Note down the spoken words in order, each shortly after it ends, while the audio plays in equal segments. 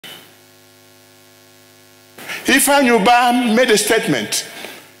Ifeanyi Ubah made a statement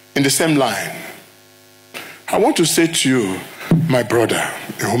in the same line. I want to say to you, my brother,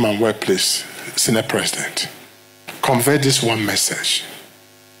 in whom I'm well placed, Senate President, convey this one message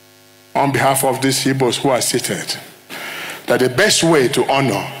on behalf of these Igbos who are seated, that the best way to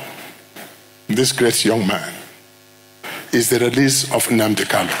honor this great young man is the release of Nnamdi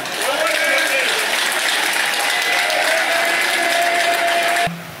Kanu.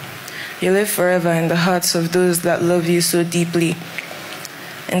 You live forever in the hearts of those that love you so deeply.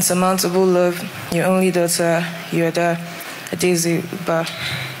 Insurmountable love, your only daughter, Yoda Nnamdi Ubah.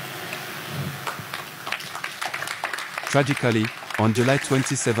 Tragically, on July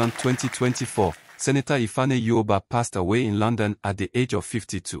 27, 2024, Senator Ifeanyi Ubah passed away in London at the age of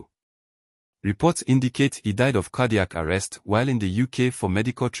 52. Reports indicate he died of cardiac arrest while in the UK for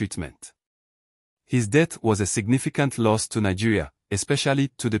medical treatment. His death was a significant loss to Nigeria, especially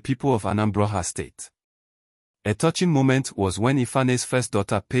to the people of Anambra State. A touching moment was when Ifeanyi's first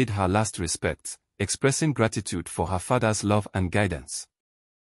daughter paid her last respects, expressing gratitude for her father's love and guidance.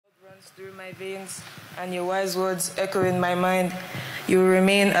 Blood runs through my veins, and your wise words echo in my mind. You will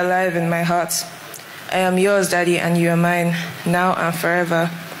remain alive in my heart. I am yours, Daddy, and you are mine, now and forever.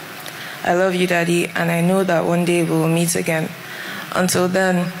 I love you, Daddy, and I know that one day we will meet again. Until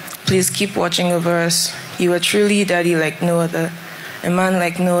then, please keep watching over us. You are truly Daddy like no other, a man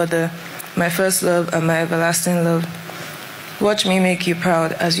like no other, my first love and my everlasting love. Watch me make you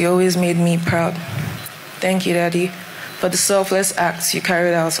proud, as you always made me proud. Thank you, Daddy, for the selfless acts you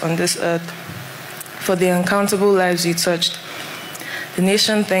carried out on this earth, for the uncountable lives you touched. The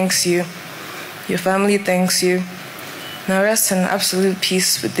nation thanks you. Your family thanks you. Now rest in absolute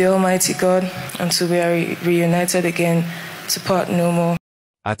peace with the Almighty God until we are reunited again to part no more.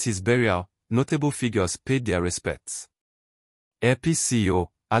 At his burial, notable figures paid their respects. Airpeace CEO,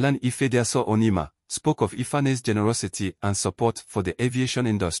 Ifediaso Onyema, spoke of Ifeanyi's generosity and support for the aviation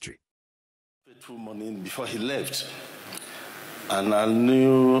industry. Morning before he left, and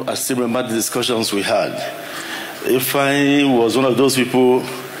I still remember the discussions we had. Ifeanyi was one of those people,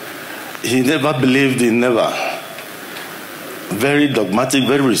 he never believed in never. Very dogmatic,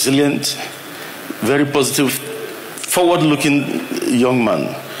 very resilient, very positive, forward-looking young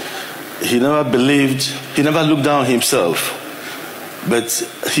man. He never believed, he never looked down himself. But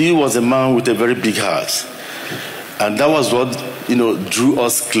he was a man with a very big heart. And that was what, drew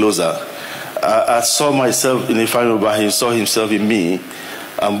us closer. I saw myself in Ifeanyi Ubah, he saw himself in me.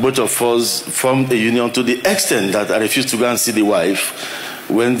 And both of us formed a union to the extent that I refused to go and see the wife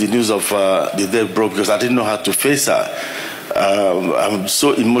when the news of the death broke, because I didn't know how to face her. I'm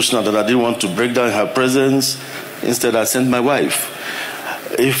so emotional that I didn't want to break down her presence. Instead, I sent my wife.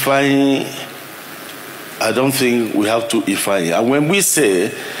 I don't think we have to Ifeanyi. And when we say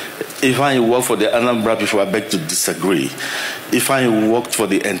Ifeanyi worked for the Anambra people, I beg to disagree. Ifeanyi worked for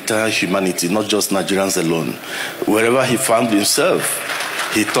the entire humanity, not just Nigerians alone. Wherever he found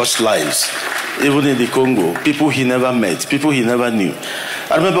himself, he touched lives. Even in the Congo, people he never met, people he never knew.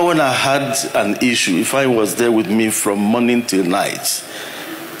 I remember when I had an issue, Ifeanyi was there with me from morning till night.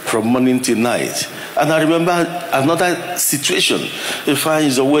 From morning till night. And I remember another situation. Ifeanyi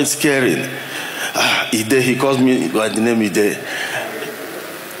is always caring. He calls me by the name Ide.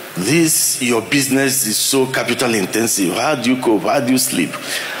 Your business is so capital intensive. How do you cope? How do you sleep?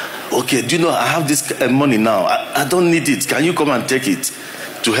 Okay, do you know I have this money now? I don't need it. Can you come and take it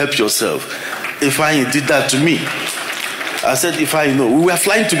to help yourself? Ifeanyi did that to me. I said, Ifeanyi, no. We were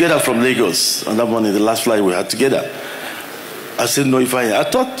flying together from Lagos on that morning, the last flight we had together. I said, no, Ifeanyi. I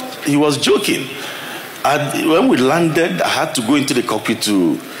thought he was joking. When we landed, I had to go into the cockpit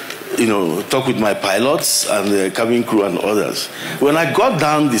to talk with my pilots and the cabin crew and others. When I got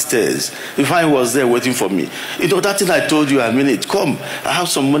down the stairs, Ifeanyi was there waiting for me. That thing I told you, come, I have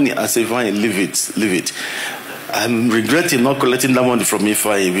some money. I said, Ifeanyi, leave it. I'm regretting not collecting that money from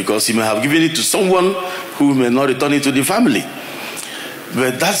Ifeanyi because he may have given it to someone who may not return it to the family.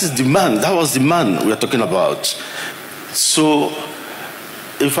 But that is the man, that was the man we are talking about. So,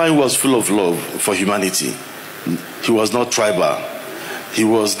 Ifeanyi was full of love for humanity. He was not tribal. He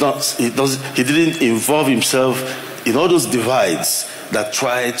didn't involve himself in all those divides that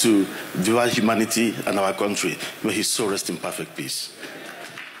try to divide humanity and our country. May his soul rest in perfect peace.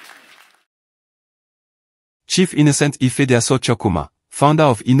 Chief Innocent Ifediaso Chukwuma, founder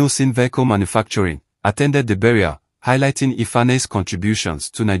of Innocent Vehicle Manufacturing, attended the burial, highlighting Ifeanyi's contributions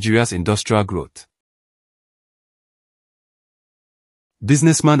to Nigeria's industrial growth.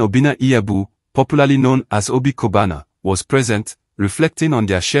 Businessman Obinna Iyiegbu, popularly known as Obi Cubana, was present, reflecting on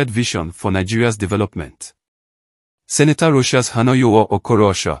their shared vision for Nigeria's development. Senator Rochas Anayo or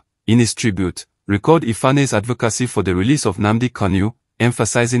Okorocha, in his tribute, recalled Ifeanyi's advocacy for the release of Nnamdi Kanu,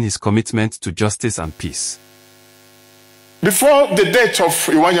 emphasizing his commitment to justice and peace. Before the death of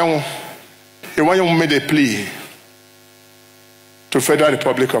Ifeanyi made a plea to Federal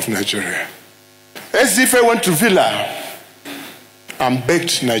Republic of Nigeria. Ife went to Villa and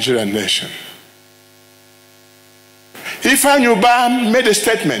begged Nigerian nation. Ifeanyi Ubah made a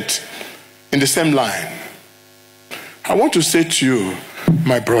statement in the same line. I want to say to you,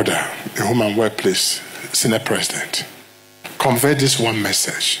 my brother, in whom I'm well pleased, Senate President, convey this one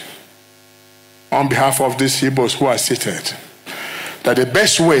message on behalf of these Igbos who are seated, that the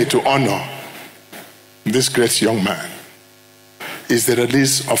best way to honor this great young man is the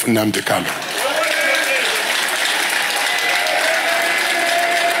release of Nnamdi Kanu.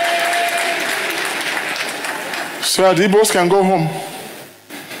 So that the Igbos can go home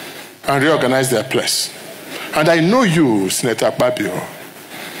and reorganize their place. And I know you, Senator Babio,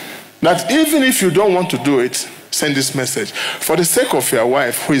 that even if you don't want to do it, send this message. For the sake of your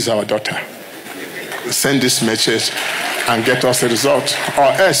wife, who is our daughter, send this message and get us a result. Or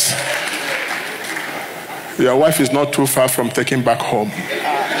else, your wife is not too far from taking back home.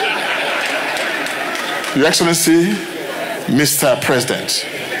 Your Excellency, Mr. President,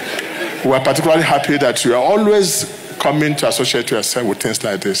 we are particularly happy that you are always coming to associate yourself with things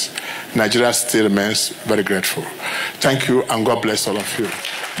like this. Nigeria still remains very grateful. Thank you, and God bless all of you.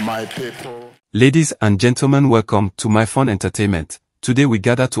 My people. Ladies and gentlemen, welcome to Myfun Entertainment. Today we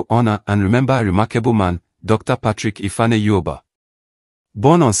gather to honor and remember a remarkable man, Dr. Patrick Ifeanyi Ubah.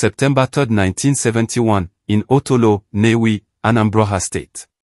 Born on September 3, 1971, in Otolo, Nnewi, Anambra State.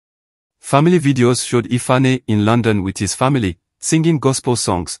 Family videos showed Ifeanyi in London with his family, singing gospel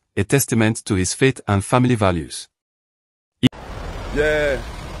songs, a testament to his faith and family values. Yeah,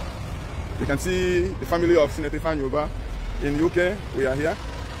 you can see the family of Senator Ifeanyi Ubah in UK. We are here,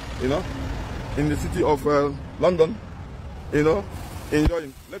 in the city of London,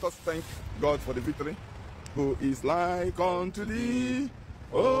 enjoying. Let us thank God for the victory. Who is like unto thee,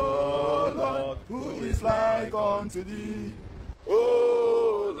 O Lord? Who is like unto thee,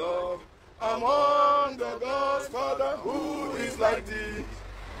 O Lord? Among the gods, Father, who is like thee?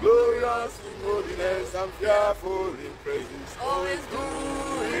 Glorious in holiness and fearful in praises, always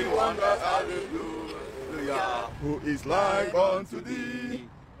doing wonders, hallelujah. Who is like unto thee,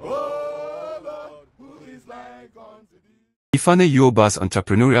 O Lord? Who is like unto thee? Ifeanyi Ubah's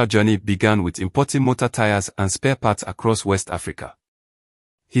entrepreneurial journey began with importing motor tires and spare parts across West Africa.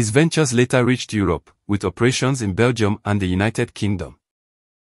 His ventures later reached Europe, with operations in Belgium and the United Kingdom.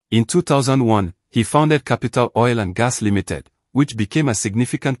 In 2001, he founded Capital Oil and Gas Limited, which became a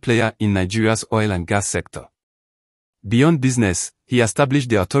significant player in Nigeria's oil and gas sector. Beyond business, he established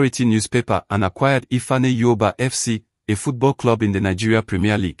the Authority newspaper and acquired Ifeanyi Ubah FC, a football club in the Nigeria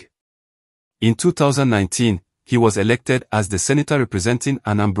Premier League. In 2019, he was elected as the senator representing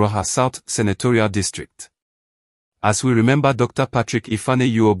Anambra South Senatorial District. As we remember Dr. Patrick Ifeanyi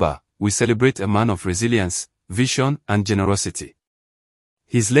Ubah, we celebrate a man of resilience, vision, and generosity.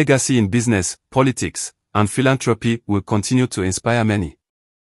 His legacy in business, politics, and philanthropy will continue to inspire many.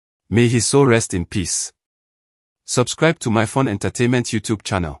 May his soul rest in peace. Subscribe to Myfun Entertainment YouTube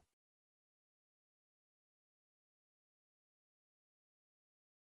channel.